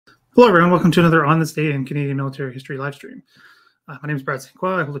Hello, everyone. Welcome to another On This Day in Canadian Military History live stream. My name is Brad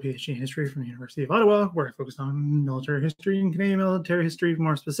St.Croix. I hold a PhD in history from the University of Ottawa, where I focus on military history and Canadian military history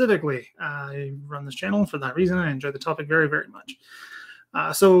more specifically. I run this channel for that reason. I enjoy the topic very, very much.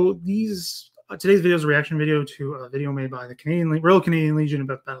 Today's video is a reaction video to a video made by the Royal Canadian Legion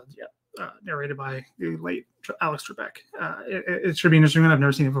about Battle of Dieppe, narrated by the late Alex Trebek. It should be an interesting one. I've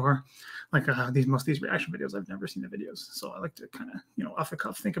never seen it before. Like most of these reaction videos, I've never seen the videos, so I like to kind of off the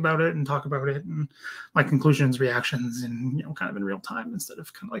cuff think about it and talk about it and my conclusions, reactions, and kind of in real time instead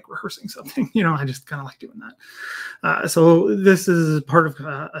of kind of like rehearsing something. I just kind of like doing that. So this is part of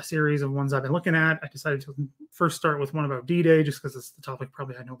a series of ones I've been looking at. I decided to first start with one about D-Day just because it's the topic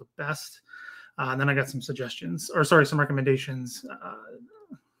probably I know the best. And then I got some some recommendations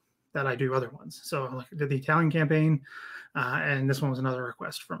that I do other ones. So like I did the Italian campaign. And this one was another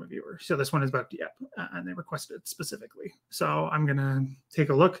request from a viewer. So this one is about Dieppe, and they requested it specifically. So I'm going to take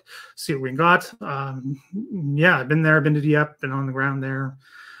a look, see what we got. Yeah, I've been there, been to Dieppe, been on the ground there.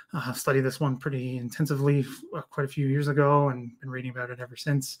 Studied this one pretty intensively quite a few years ago and been reading about it ever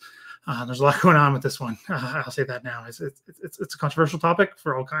since. There's a lot going on with this one. I'll say that now. It's a controversial topic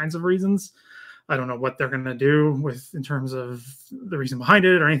for all kinds of reasons. I don't know what they're going to do in terms of the reason behind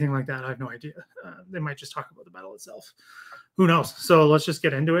it or anything like that. I have no idea. They might just talk about the battle itself. Who knows? So let's just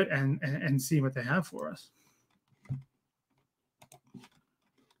get into it and see what they have for us.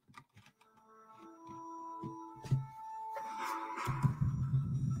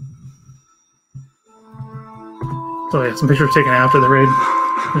 So yeah, some pictures taken after the raid,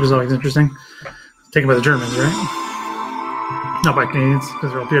 which is always interesting. Taken by the Germans, right? Not by Canadians,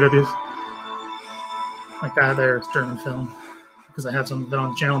 because they're all POWs. Like that there, it's German film, because I have some of it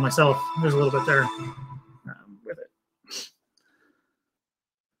on the channel myself. There's a little bit there with it.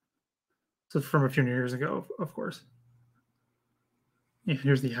 So from a few years ago, of course. Yeah,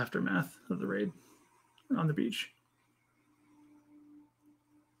 here's the aftermath of the raid on the beach.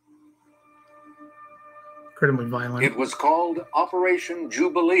 Incredibly violent. It was called Operation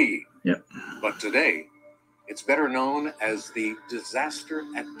Jubilee. Yep. But today, it's better known as the disaster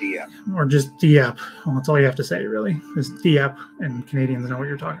at Dieppe. Or just Dieppe. Well, that's all you have to say, really, is Dieppe, and Canadians know what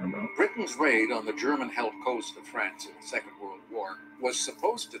you're talking about. Britain's raid on the German-held coast of France in the Second World War was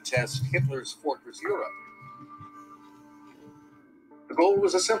supposed to test Hitler's Fortress Europe. The goal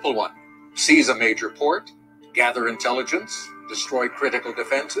was a simple one: seize a major port, gather intelligence, destroy critical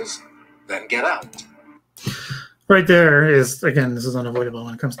defenses, then get out. Right there is, again, this is unavoidable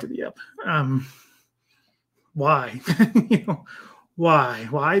when it comes to Dieppe. Why?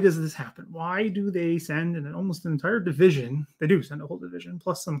 Why does this happen? Why do they send almost an entire division? They do send a whole division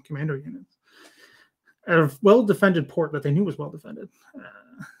plus some commando units at a well-defended port that they knew was well-defended,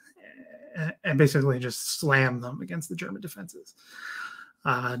 and basically just slam them against the German defenses.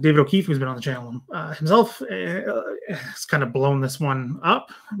 David O'Keefe, who's been on the channel himself, has kind of blown this one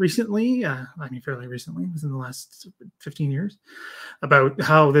up recently. I mean, fairly recently, it was in the last 15 years, about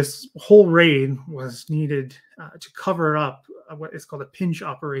how this whole raid was needed to cover up what is called a pinch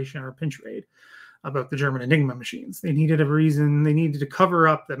operation or a pinch raid about the German Enigma machines. They needed a reason. They needed to cover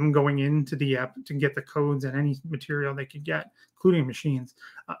up them going into Dieppe to get the codes and any material they could get, including machines,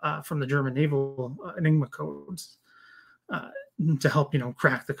 from the German naval Enigma codes. To help,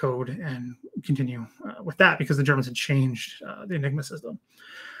 crack the code and continue with that, because the Germans had changed the Enigma system.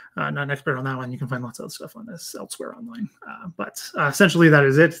 Not an expert on that one. You can find lots of stuff on this elsewhere online. But essentially, that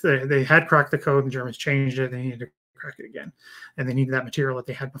is it. They had cracked the code. The Germans changed it. They needed to crack it again. And they needed that material that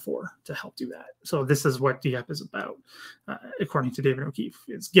they had before to help do that. So this is what Dieppe is about, according to David O'Keefe.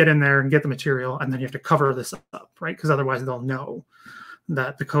 It's get in there and get the material, and then you have to cover this up, right? Because otherwise they'll know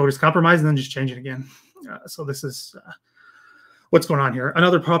that the code is compromised and then just change it again. So this is... what's going on here.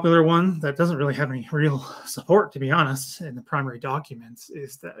 Another popular one that doesn't really have any real support, to be honest, in the primary documents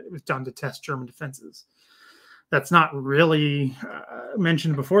is that it was done to test German defenses. That's not really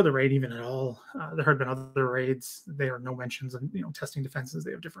mentioned before the raid even at all. There had been other raids. There are no mentions of testing defenses.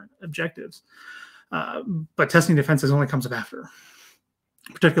 They have different objectives. But testing defenses only comes up after,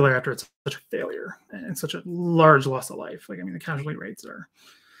 particularly after it's such a failure and such a large loss of life. Like, I mean, the casualty rates are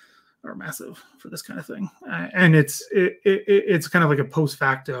massive for this kind of thing, and it's kind of like a post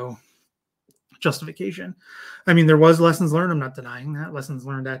facto justification. I mean, there was lessons learned. I'm not denying that. Lessons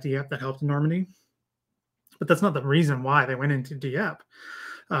learned at Dieppe that helped in Normandy, but that's not the reason why they went into Dieppe.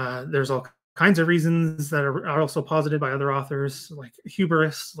 There's all kinds of reasons that are also posited by other authors, like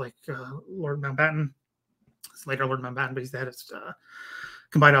hubris, like Lord Mountbatten. It's later Lord Mountbatten, but he's the head of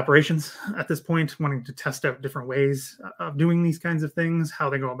combined operations at this point, wanting to test out different ways of doing these kinds of things, how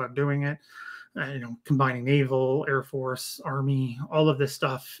they go about doing it. combining naval, Air Force, Army, all of this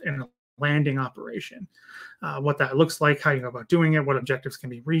stuff in a landing operation. What that looks like, how you go about doing it, what objectives can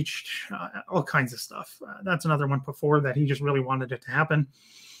be reached, all kinds of stuff. That's another one before that he just really wanted it to happen.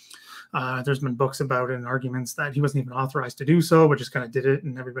 There's been books about it and arguments that he wasn't even authorized to do so, but just kind of did it,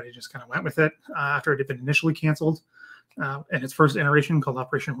 and everybody just kind of went with it after it had been initially canceled. And its first iteration called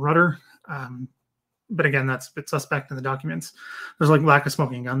Operation Rudder. But again, that's a bit suspect in the documents. There's like lack of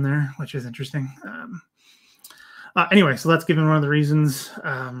smoking gun there, which is interesting. Anyway, so that's given one of the reasons.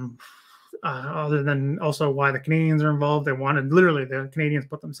 Other than also why the Canadians are involved. They wanted, literally, the Canadians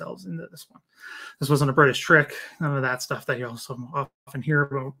put themselves into this one. This wasn't a British trick. None of that stuff that you also often hear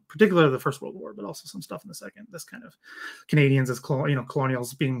about, particularly the First World War, but also some stuff in the Second. This kind of Canadians as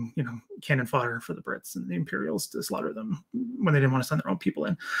colonials being, cannon fodder for the Brits and the Imperials to slaughter them when they didn't want to send their own people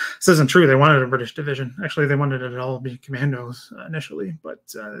in. This isn't true. They wanted a British division. Actually, they wanted it all to be commandos initially, but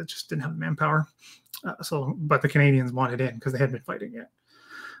it just didn't have the manpower. But the Canadians wanted in because they had been fighting it.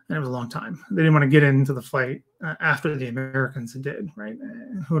 And it was a long time. They didn't want to get into the fight after the Americans did, right?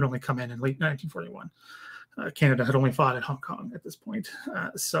 Who had only come in late 1941. Canada had only fought at Hong Kong at this point.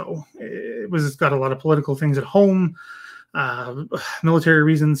 So it was got a lot of political things at home, military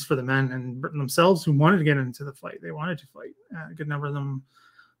reasons for the men and Britain themselves who wanted to get into the fight. They wanted to fight. A good number of them,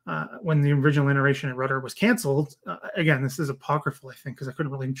 when the original iteration at Rudder was canceled, again, this is apocryphal, I think, because I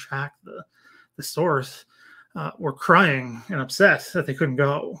couldn't really track the source. Were crying and upset that they couldn't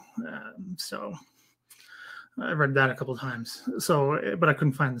go. So I read that a couple of times. But I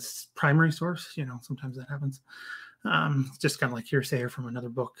couldn't find this primary source. Sometimes that happens. It's just kind of like hearsay from another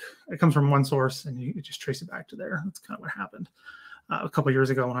book. It comes from one source, and you just trace it back to there. That's kind of what happened a couple of years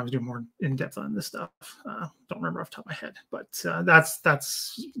ago when I was doing more in depth on this stuff. Don't remember off the top of my head, but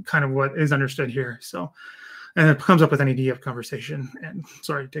that's kind of what is understood here. So. And it comes up with any Dieppe conversation. And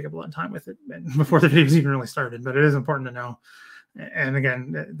sorry to take up a lot of time with it before the video's even really started, but it is important to know. And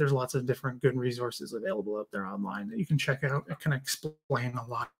again, there's lots of different good resources available out there online that you can check out. It can explain a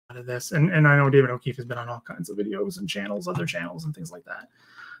lot of this. And I know David O'Keefe has been on all kinds of videos and channels, other channels and things like that,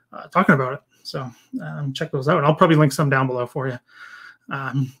 talking about it. So check those out. I'll probably link some down below for you.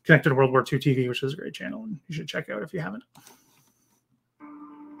 Connected to World War II TV, which is a great channel, and you should check out if you haven't.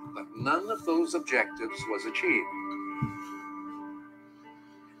 But none of those objectives was achieved.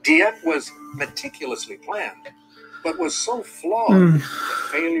 Dieppe was meticulously planned, but was so flawed that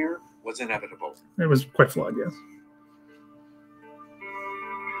failure was inevitable. It was quite flawed, yes.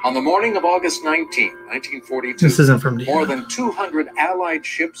 On the morning of August 19, 1942, this isn't from Dieppe. More than 200 Allied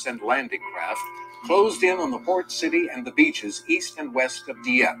ships and landing craft closed in on the port city and the beaches east and west of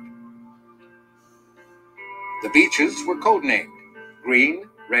Dieppe. The beaches were codenamed Green,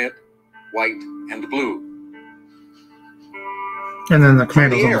 Red, White, and Blue. And then the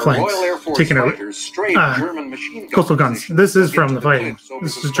commandos on the flanks, Royal Air Force taking out German machine gun coastal guns. This is from the fighting.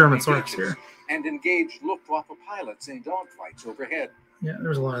 This is German source here. And engaged Luftwaffe pilots in dogfights overhead. Yeah,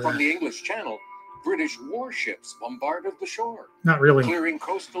 there's a lot of that. From the English Channel, British warships bombarded the shore, not really, clearing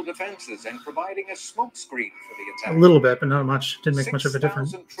coastal defenses and providing a smokescreen for the attack. A little bit, but not much. Didn't make much of a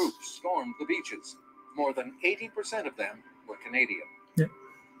difference. 6,000 troops stormed the beaches. More than 80% of them were Canadian. Yeah,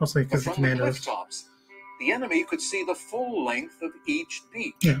 mostly because the commandos. From the cliff tops, the enemy could see the full length of each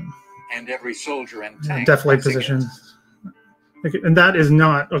beach, and every soldier and tank. Deflate positions. And that is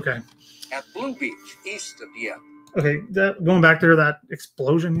not okay. At Blue Beach, east of Dieppe. Okay, going back there, that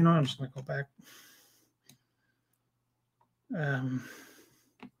explosion. I'm just going to go back.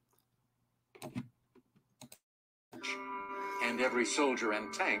 And every soldier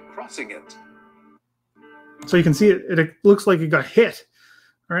and tank crossing it. So you can see it looks like it got hit.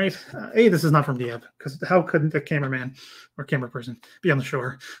 All right. A, this is not from Dieppe, because how could the cameraman or camera person be on the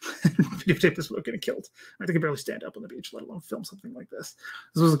shore and videotape this without getting killed? I think I barely stand up on the beach, let alone film something like this.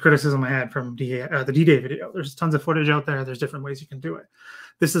 This was the criticism I had from the D-Day video. There's tons of footage out there. There's different ways you can do it.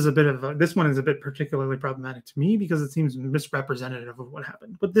 This is a bit of this one is a bit particularly problematic to me because it seems misrepresentative of what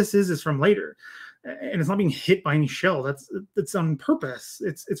happened. But this is from later, and it's not being hit by any shell. That's on purpose.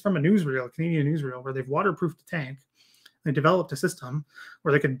 It's from a newsreel, a Canadian newsreel, where they've waterproofed the tank. They developed a system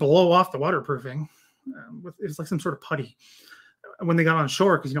where they could blow off the waterproofing. It's like some sort of putty when they got on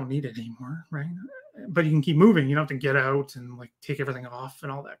shore, because you don't need it anymore, right? But you can keep moving. You don't have to get out and like take everything off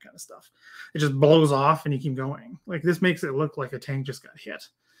and all that kind of stuff. It just blows off and you keep going. Like this makes it look like a tank just got hit.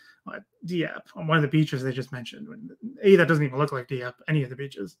 At Dieppe, on one of the beaches they just mentioned. That doesn't even look like Dieppe, any of the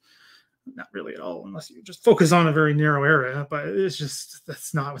beaches. Not really at all, unless you just focus on a very narrow area. But it's just,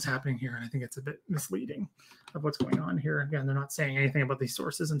 that's not what's happening here. And I think it's a bit misleading of what's going on here. Again, they're not saying anything about these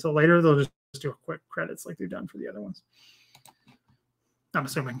sources until later. They'll just do a quick credits like they've done for the other ones. I'm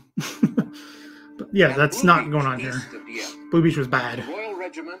assuming. But yeah, that's Blue not Beach, going on east here. of Dieppe. Blue Beach was bad. The Royal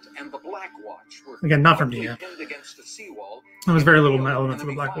Regiment and the Black Watch were Again, not from quickly Dieppe. pinned against a seawall. There was in very the little hail of elements of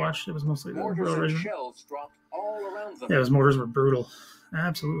the enemy Black fire. Watch. It was mostly the Mortars Royal and Regiment. shells dropped all around them. Yeah, those mortars were brutal.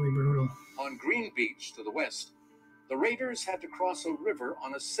 Absolutely brutal. On Green Beach to the west, the raiders had to cross a river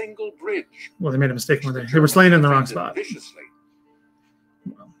on a single bridge. Well, they made a mistake when they were slain in the wrong spot. Viciously.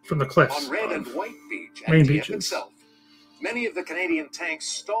 Well, from the cliffs. On Red and White Beach main and Dieppe beaches. itself, many of the Canadian tanks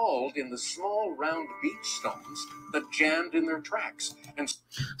stalled in the small round beach stones that jammed in their tracks. And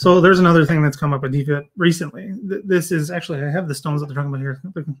so there's another thing that's come up with Dieppe recently. This is actually, I have the stones that they're talking about here.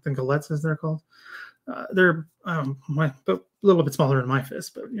 The galettes, as they're called. They're a little bit smaller than my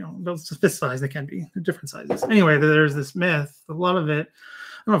fist, but those fist size they can be. They're different sizes. Anyway, there's this myth. A lot of it,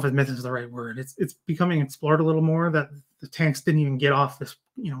 I don't know if myth is the right word. It's becoming explored a little more that the tanks didn't even get off this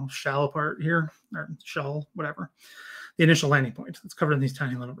shallow part here, or shell, whatever. The initial landing point that's covered in these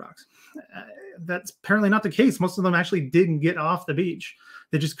tiny little rocks. That's apparently not the case. Most of them actually didn't get off the beach.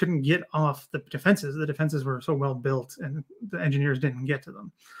 They just couldn't get off the defenses. The defenses were so well built, and the engineers didn't get to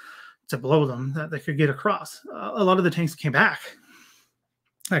them to blow them that they could get across. A lot of the tanks came back,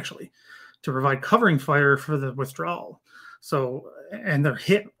 actually, to provide covering fire for the withdrawal. So, and they're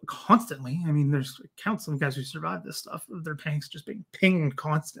hit constantly. I mean, there's accounts of guys who survived this stuff, of their tanks just being pinged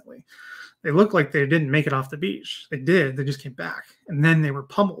constantly. They look like they didn't make it off the beach. They did. They just came back, and then they were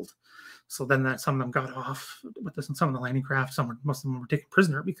pummeled. So then some of them got off with this, and some of the landing craft, most of them were taken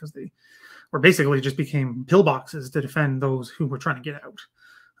prisoner because they were basically just became pillboxes to defend those who were trying to get out.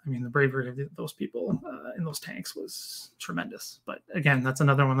 I mean, the bravery of those people in those tanks was tremendous. But again, that's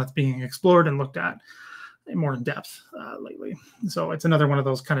another one that's being explored and looked at more in depth lately. So it's another one of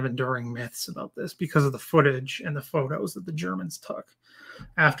those kind of enduring myths about this because of the footage and the photos that the Germans took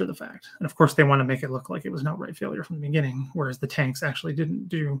after the fact. And of course, they want to make it look like it was an outright failure from the beginning, whereas the tanks actually didn't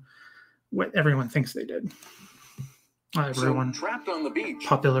do what everyone thinks they did. Everyone so trapped on the beach,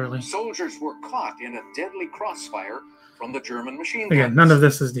 popularly. Soldiers were caught in a deadly crossfire from the German machine guns. Again, none of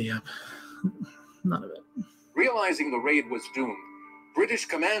this is Dieppe. None of it. Realizing the raid was doomed, British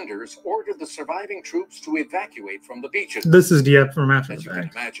commanders ordered the surviving troops to evacuate from the beaches. This is Dieppe from after As the you can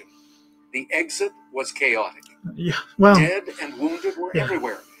fact. imagine, the exit was chaotic. Yeah, well, Dead and wounded were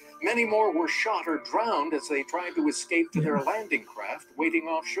everywhere. Many more were shot or drowned as they tried to escape to their landing craft waiting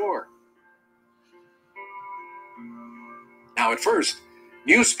offshore. Now, at first,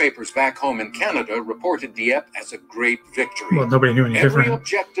 newspapers back home in Canada reported Dieppe as a great victory. well, nobody knew any Every different.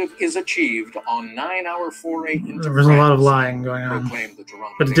 objective is achieved on 9-hour foray into There was a lot of France, lying going on, proclaimed the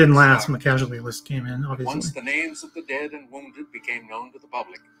Toronto but it didn't Daily last Star. when the casualty list came in, obviously. Once the names of the dead and wounded became known to the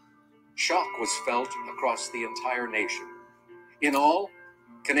public, shock was felt across the entire nation. In all,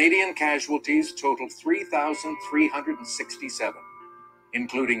 Canadian casualties totaled 3,367,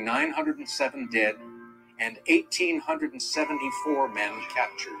 including 907 dead and 1,874 men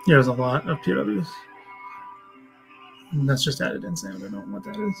captured. Yeah, there's a lot of POWs. And that's just added in, saying I don't know what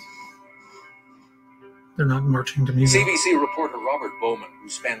that is. They're not marching to music. CBC reporter Robert Bowman, who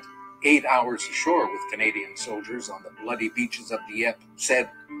spent 8 hours ashore with Canadian soldiers on the bloody beaches of Dieppe, said,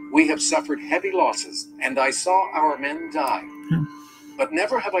 "We have suffered heavy losses, and I saw our men die. But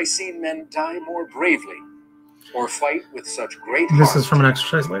never have I seen men die more bravely or fight with such great heart This is from an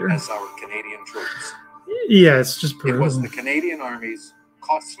exercise later. as our Canadian troops. Yeah, it's just It brutal. was the Canadian Army's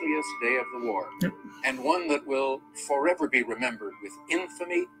costliest day of the war, and one that will forever be remembered with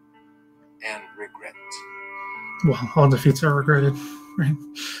infamy and regret." Well, all defeats are regretted, right?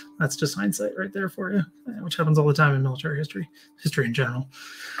 That's just hindsight right there for you, which happens all the time in military history in general.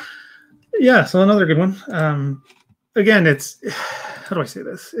 Yeah, so another good one. Again, it's, how do I say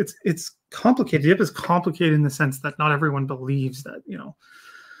this? It's complicated. Dieppe is complicated in the sense that not everyone believes that,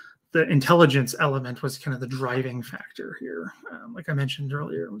 the intelligence element was kind of the driving factor here. Like I mentioned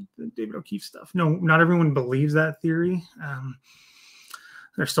earlier with the David O'Keefe stuff. No, not everyone believes that theory.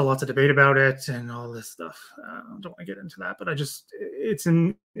 There's still lots of debate about it and all this stuff. I don't want to get into that, but it's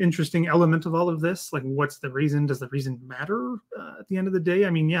an interesting element of all of this. Like, what's the reason? Does the reason matter at the end of the day? I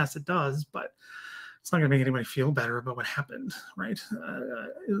mean, yes, it does, but it's not going to make anybody feel better about what happened, right?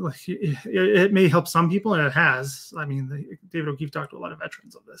 It may help some people, and it has. I mean, David O'Keefe talked to a lot of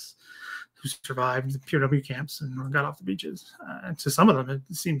veterans of this who survived the POW camps and got off the beaches. And to some of them, it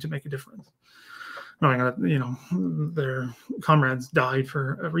seemed to make a difference, knowing that, their comrades died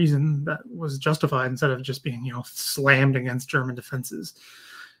for a reason that was justified instead of just being, slammed against German defenses.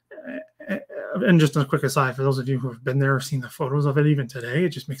 And just a quick aside, for those of you who have been there or seen the photos of it even today, it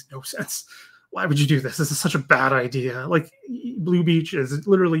just makes no sense. Why would you do this? This is such a bad idea. Like, Blue Beach is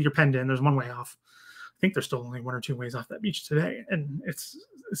literally, you're penned in. There's one way off. I think there's still only one or two ways off that beach today. And it's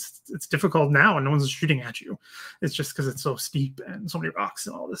it's difficult now, and no one's shooting at you. It's just because it's so steep and so many rocks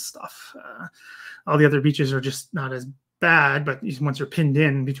and all this stuff. All the other beaches are just not as bad, but once you're pinned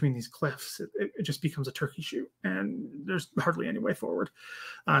in between these cliffs, it just becomes a turkey shoot, and there's hardly any way forward.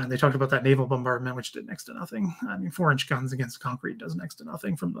 They talked about that naval bombardment, which did next to nothing. I mean, 4-inch guns against concrete does next to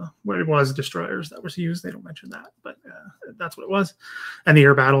nothing from what it was destroyers that was used. They don't mention that, but that's what it was. And the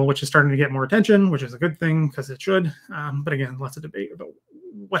air battle, which is starting to get more attention, which is a good thing because it should. But again, lots of debate about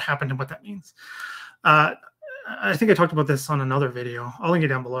what happened and what that means. I think I talked about this on another video. I'll link it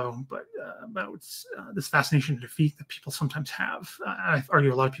down below, but about this fascination to defeat that people sometimes have. I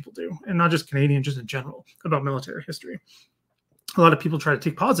argue a lot of people do, and not just Canadian, just in general, about military history. A lot of people try to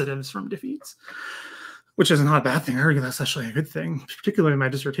take positives from defeats, which is not a bad thing. I argue that's actually a good thing, particularly in my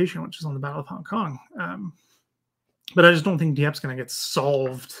dissertation, which is on the Battle of Hong Kong. But I just don't think Dieppe's going to get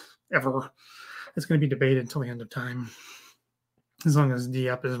solved ever. It's going to be debated until the end of time. As long as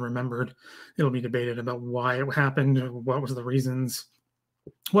Dieppe is remembered, it'll be debated about why it happened, what was the reasons,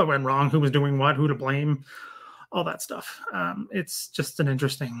 what went wrong, who was doing what, who to blame, all that stuff. It's just an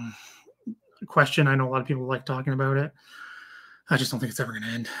interesting question. I know a lot of people like talking about it. I just don't think it's ever going to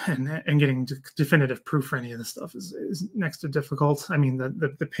end. And getting definitive proof for any of this stuff is next to difficult. I mean,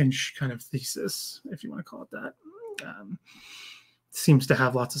 the pinch kind of thesis, if you want to call it that, seems to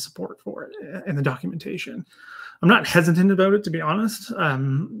have lots of support for it in the documentation. I'm not hesitant about it, to be honest.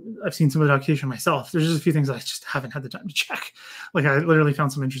 I've seen some of the documentation myself. There's just a few things I just haven't had the time to check. Like, I literally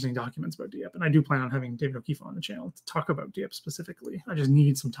found some interesting documents about Dieppe, and I do plan on having David O'Keefe on the channel to talk about Dieppe specifically. I just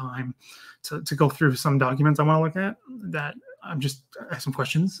need some time to go through some documents I want to look at that I have some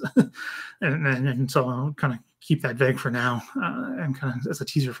questions. and so I'll kind of keep that vague for now, and kind of as a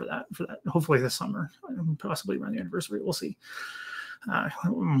teaser for that, hopefully this summer, possibly around the anniversary, we'll see.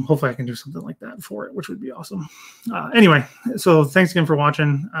 Hopefully I can do something like that for it, which would be awesome. Anyway, so thanks again for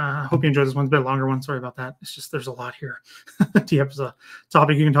watching. Hope you enjoyed this one. It's a bit longer one. Sorry about that. It's just there's a lot here. Dieppe's a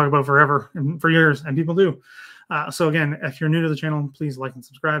topic you can talk about forever and for years, and people do. So again, if you're new to the channel, please like and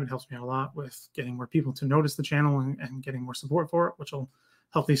subscribe. It helps me out a lot with getting more people to notice the channel and getting more support for it, which will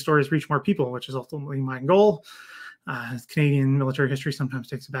help these stories reach more people, which is ultimately my goal. Canadian military history sometimes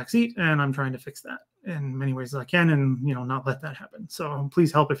takes a back seat, and I'm trying to fix that in many ways I can, and not let that happen. So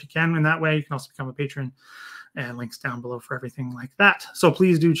please help if you can in that way. You can also become a patron, and links down below for everything like that. So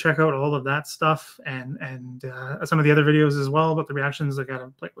please do check out all of that stuff and some of the other videos as well about the reactions. I got a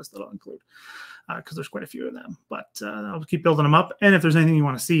playlist that I'll include because there's quite a few of them, but I'll keep building them up. And if there's anything you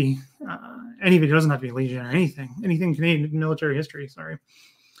want to see, any video, doesn't have to be Legion or anything Canadian military history, sorry,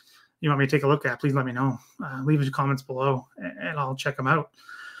 you want me to take a look at, please let me know. Leave your comments below and I'll check them out,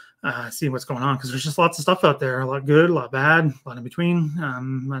 see what's going on, because there's just lots of stuff out there, a lot good, a lot bad, a lot in between.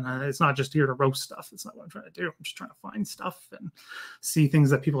 And it's not just here to roast stuff. It's not what I'm trying to do. I'm just trying to find stuff and see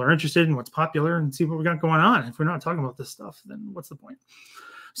things that people are interested in, what's popular, and see what we got going on. If we're not talking about this stuff, then what's the point?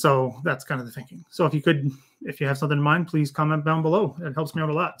 So that's kind of the thinking. So if you have something in mind, please comment down below. It helps me out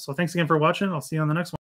a lot. So thanks again for watching. I'll see you on the next one.